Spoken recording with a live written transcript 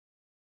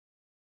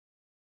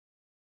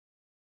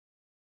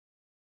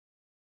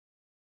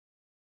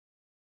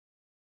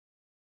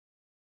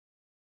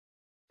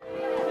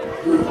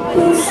Smelly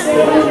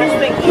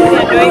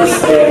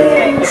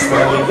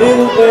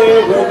little bear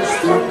went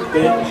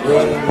stupid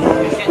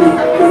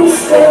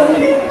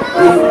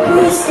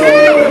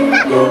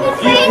don't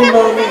keep him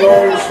on the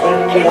orange when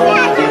you're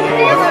on the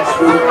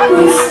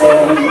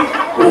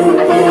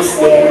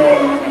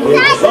it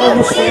was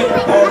almost sweet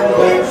and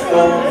that's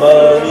for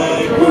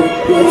money.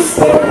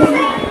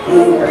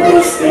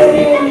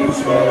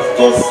 Smells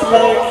just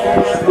like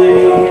his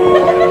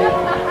name.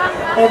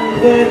 And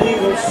then he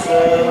will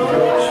sell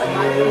what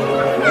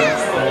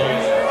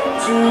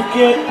to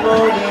get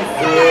money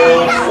from you.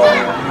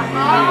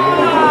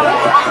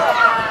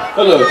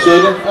 Hello,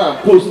 children. I'm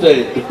Puste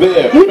the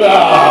bear.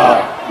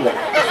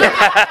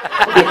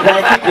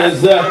 Because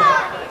I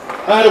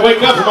had to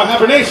wake up from my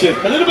hibernation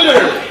a little bit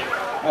early.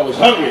 I was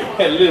hungry,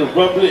 had a little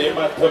rumbly in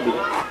my tummy.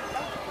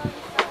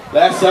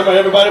 Last summer,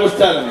 everybody was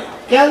telling me,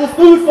 gather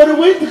food for the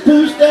winter,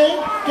 Puste.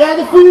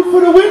 Gather food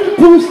for the winter,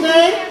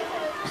 Puste.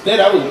 Instead,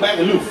 I was back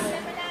aloof.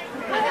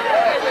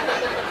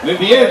 And in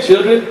the end,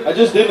 children, I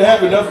just didn't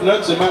have enough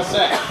nuts in my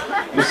sack.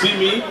 You see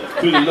me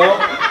through the law?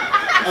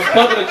 I'm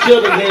talking to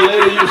children here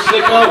later, you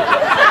sicko.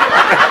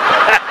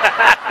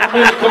 I'm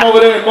going to come over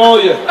there and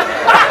maul you.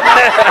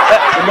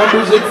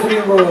 Remember Zig Free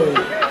Roy.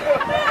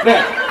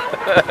 Now,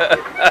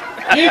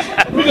 kids,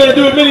 we're going to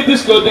do a mini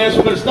disco dance.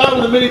 We're going to start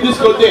with a mini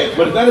disco dance.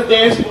 But it's not a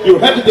dance, you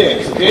have to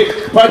dance, okay?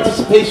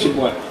 Participation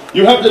one.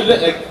 You have to,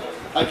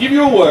 I'll give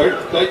you a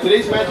word, like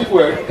today's magic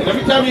word, and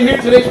every time you hear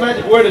today's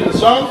magic word in the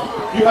song,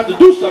 you have to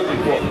do something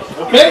for it,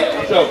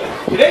 okay? So,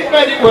 today's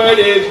magic word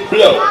is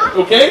blow,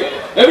 okay?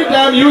 Every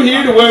time you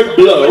hear the word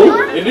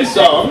blow in this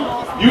song,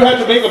 you have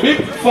to make a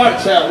big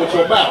fart sound with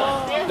your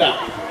mouth. Now,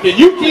 can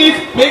you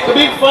kids make a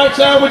big fart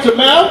sound with your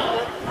mouth?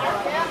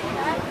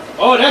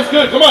 Oh, that's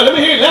good. Come on, let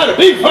me hear it louder.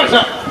 Big fart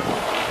sound.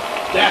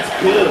 That's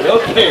good,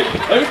 okay.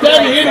 Every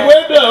time you hear the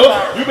word blow,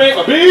 you make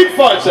a big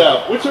fart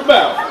sound with your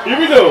mouth. Here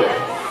we go.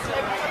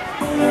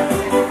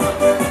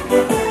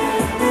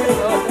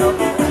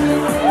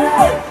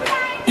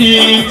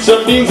 Eat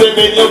some beans and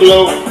then you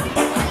blow.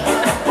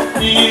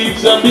 Eat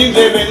some beans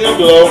and then you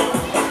blow.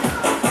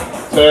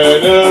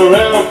 Turn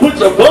around, put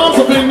your palms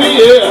up in the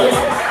air.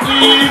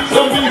 Eat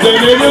some beans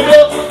and then you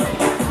blow.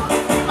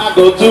 I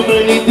go to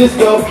mini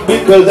disco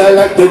because I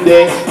like to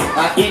dance.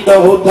 I eat the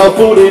hotel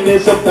food and then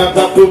sometimes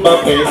I put my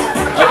pants.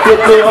 I put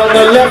it on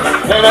the left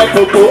and I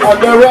put it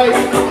on the right.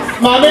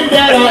 Mom and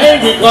dad are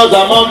angry cause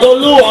I'm on the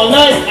loo all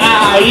night.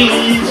 I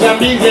eat some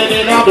beans and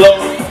then I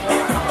blow.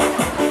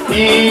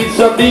 Eat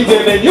some beans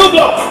and then you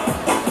blow.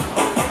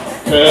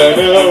 Turn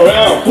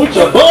around, put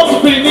your bums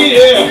up in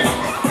the air.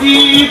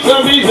 Eat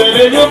some beans and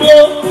then you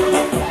blow.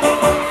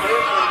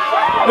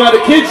 Now the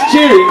kids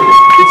cheering,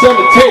 it's on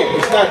the tape,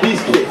 it's not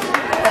these kids.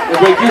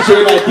 It gives you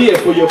an idea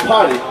for your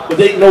party. But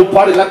there ain't no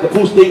party like the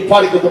Puste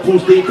party because the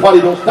Puste party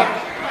don't stop.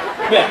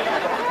 Now,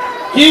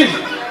 kids,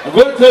 I'm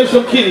going to tell you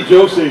some kiddie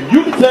jokes and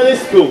you can tell at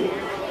school.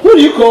 What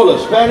do you call a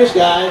Spanish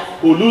guy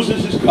who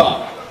loses his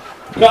car?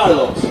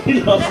 Carlos. He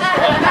lost his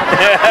car.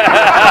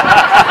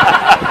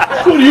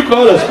 Who do you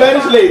call a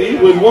Spanish lady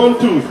with one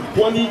tooth?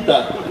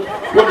 Juanita.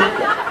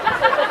 Juanita.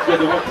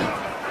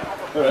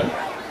 Alright.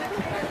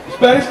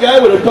 Spanish guy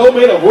with a toe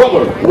made of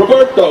rubber.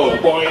 Roberto.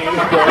 Boing,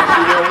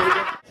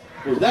 boing.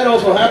 Because that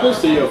also happens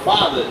to your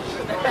fathers.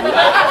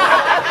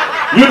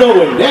 You know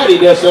when daddy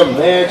does some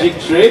magic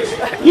tricks,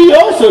 he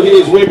also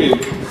hears women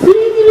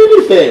singing in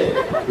his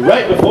head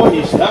right before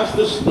he starts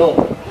to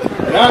snore.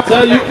 And I'll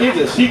tell you kids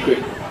a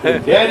secret.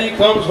 When daddy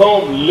comes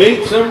home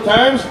late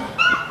sometimes,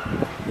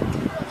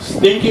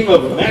 stinking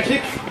of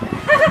magic,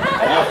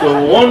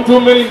 after one too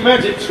many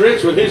magic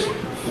tricks with his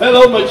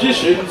fellow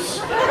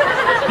magicians,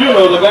 you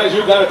know the guys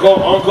you gotta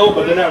call uncle,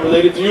 but they're not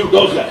related to you,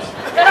 those guys.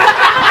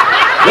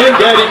 Then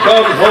daddy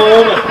comes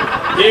home and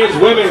hears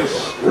women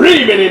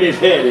screaming in his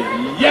head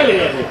and yelling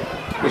at him,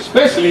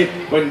 especially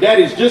when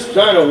daddy's just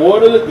trying to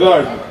water the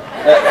garden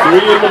at 3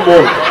 in the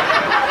morning.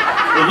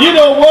 And you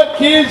know what,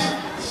 kids?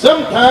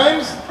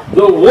 Sometimes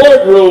the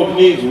wardrobe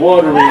needs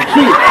watering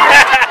too.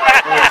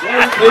 And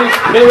then they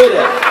spill it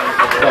out.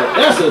 But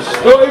that's a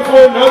story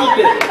for another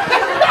day.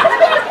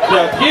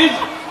 Now kids,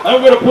 I'm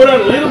going to put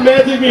on a little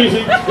magic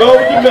music to go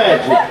with the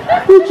magic.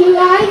 Would you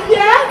like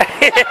that?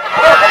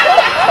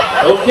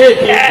 Okay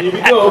kids, here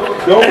we go.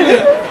 Don't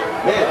blink.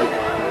 Magic.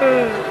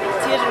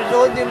 Tears were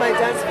rolling down my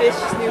dad's face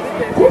just near the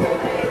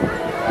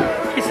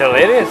bed. He's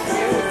hilarious.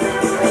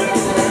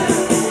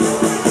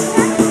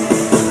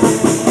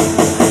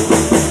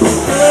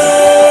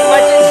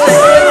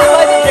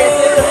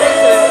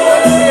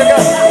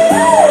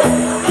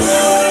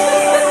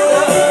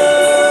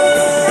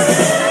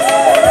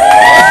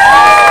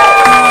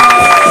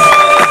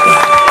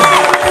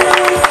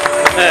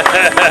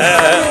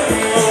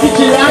 Did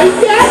you like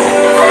that?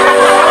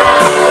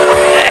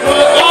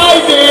 Well, I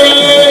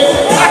did.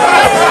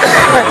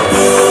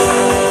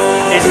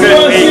 He's You good.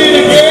 want to see it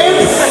again?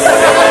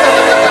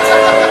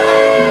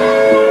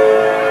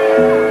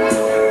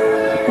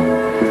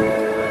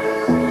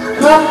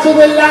 Come to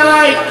the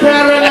light,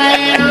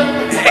 Caroline.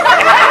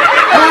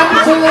 Come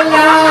to the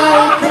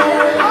light,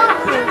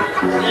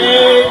 Caroline.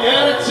 Hey,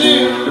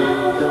 attitude.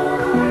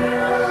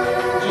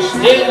 Just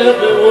stand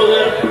up and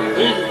water.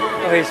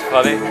 Oh, he's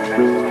funny.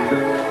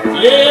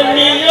 Lend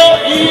me your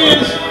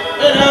ears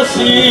and I'll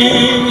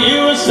sing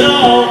you a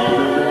song.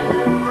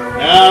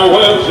 Now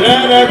well,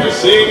 try not to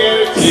sing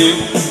anything.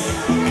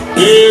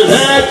 Is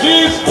that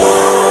just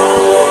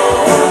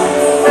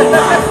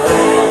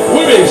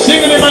women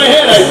singing in my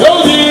head? I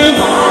told you.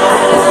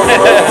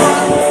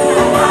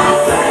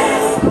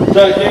 So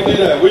I can't do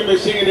that. Women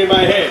singing in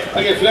my head.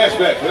 I get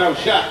flashbacks when I was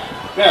shot.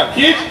 Now,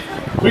 kids,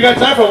 we got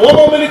time for one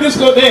more mini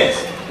disco dance.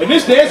 And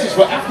this dance is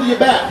for after your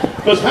bath.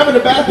 Because having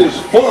a bath is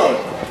fun.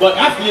 But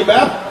after your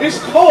bath, it's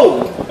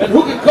cold. And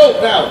who can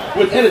cope now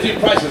with energy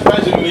prices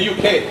rising in the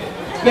UK?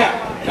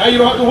 Now you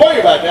don't have to worry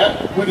about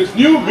that with this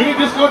new mini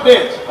disco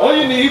dance. All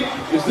you need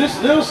is this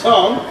little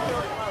song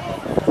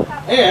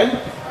and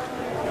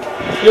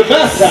your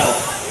bath towel.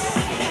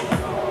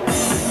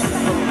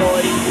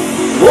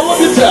 Roll up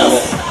your towel,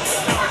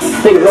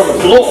 put it on the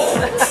floor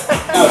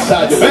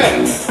outside the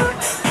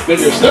bath. Then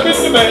you step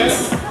into the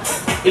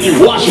bath and you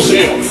wash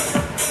yourself.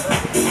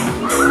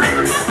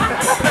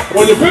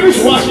 When you finish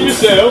washing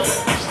yourself,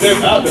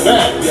 step out the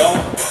bath, y'all.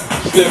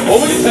 Step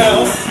over your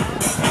towel,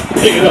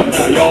 pick it up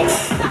now, y'all.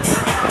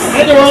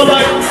 And they're all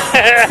like,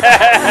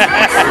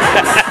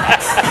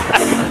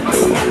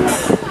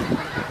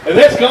 and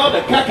that's called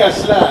the caca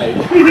slide.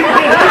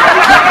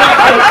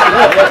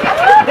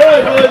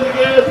 Alright, boys and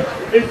girls,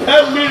 it's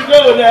time for me to go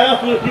now.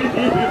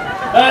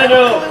 I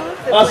know.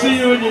 I'll see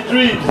you in your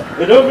dreams.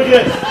 And don't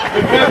forget,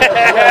 the caca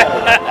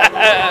slide.